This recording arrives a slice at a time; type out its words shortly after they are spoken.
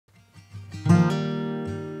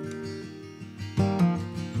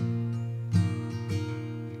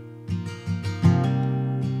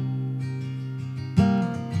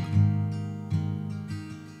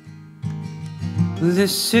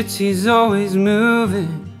This city's always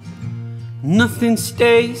moving, nothing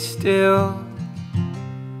stays still.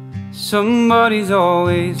 Somebody's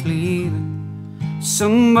always leaving,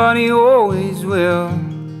 somebody always will.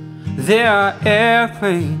 There are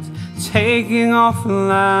airplanes taking off and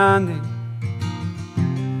landing,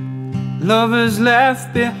 lovers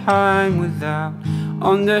left behind without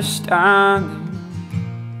understanding.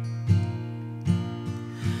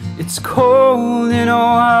 It's cold in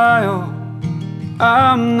Ohio,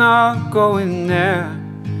 I'm not going there.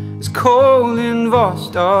 It's cold in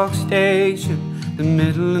Vostok Station, the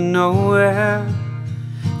middle of nowhere.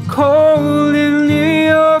 Cold in New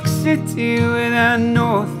York City with that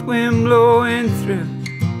north wind blowing through.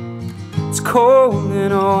 It's cold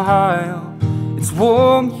in Ohio, it's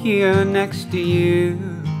warm here next to you.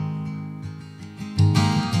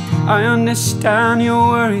 I understand you're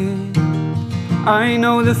worried, I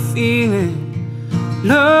know the feeling.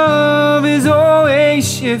 Love is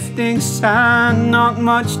always shifting sand, not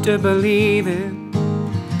much to believe in.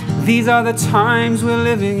 These are the times we're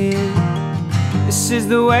living in, this is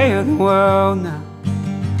the way of the world now.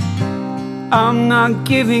 I'm not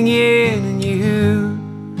giving in and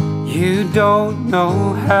you don't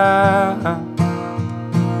know how.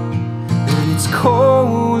 And it's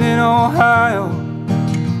cold in Ohio,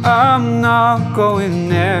 I'm not going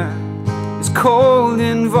there. It's cold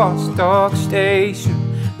in Vostok Station,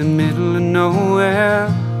 the middle of nowhere.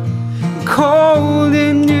 Cold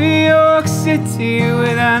in New York City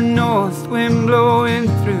with that north wind blowing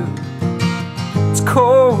through. It's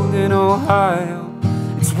cold in Ohio,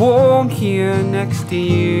 it's warm here next to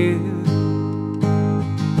you.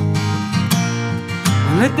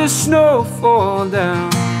 Let the snow fall down,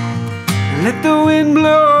 let the wind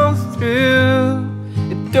blow through.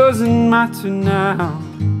 It doesn't matter now,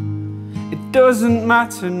 it doesn't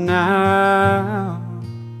matter now.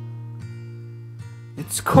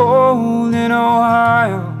 It's cold in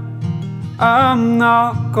Ohio, I'm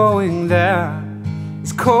not going there.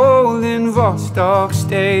 It's cold in Vostok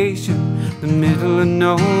Station, the middle of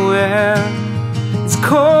nowhere. It's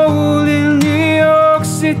cold in New York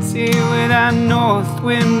City with that north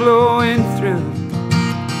wind blowing through.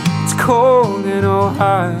 It's cold in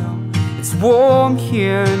Ohio, it's warm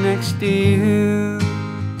here next to you.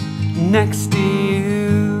 Next to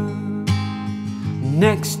you,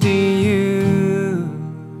 next to you.